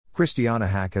Christina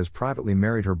Haack has privately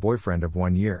married her boyfriend of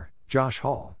 1 year, Josh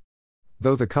Hall.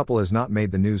 Though the couple has not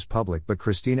made the news public, but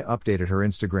Christina updated her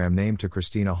Instagram name to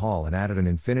Christina Hall and added an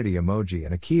infinity emoji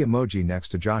and a key emoji next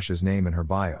to Josh's name in her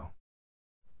bio.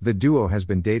 The duo has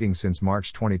been dating since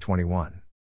March 2021.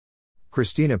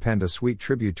 Christina penned a sweet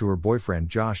tribute to her boyfriend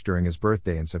Josh during his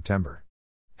birthday in September.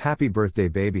 "Happy birthday,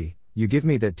 baby, you give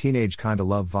me that teenage kinda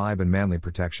love vibe and manly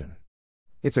protection.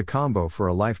 It's a combo for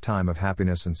a lifetime of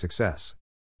happiness and success.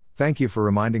 Thank you for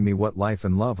reminding me what life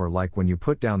and love are like when you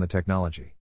put down the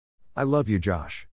technology. I love you, Josh."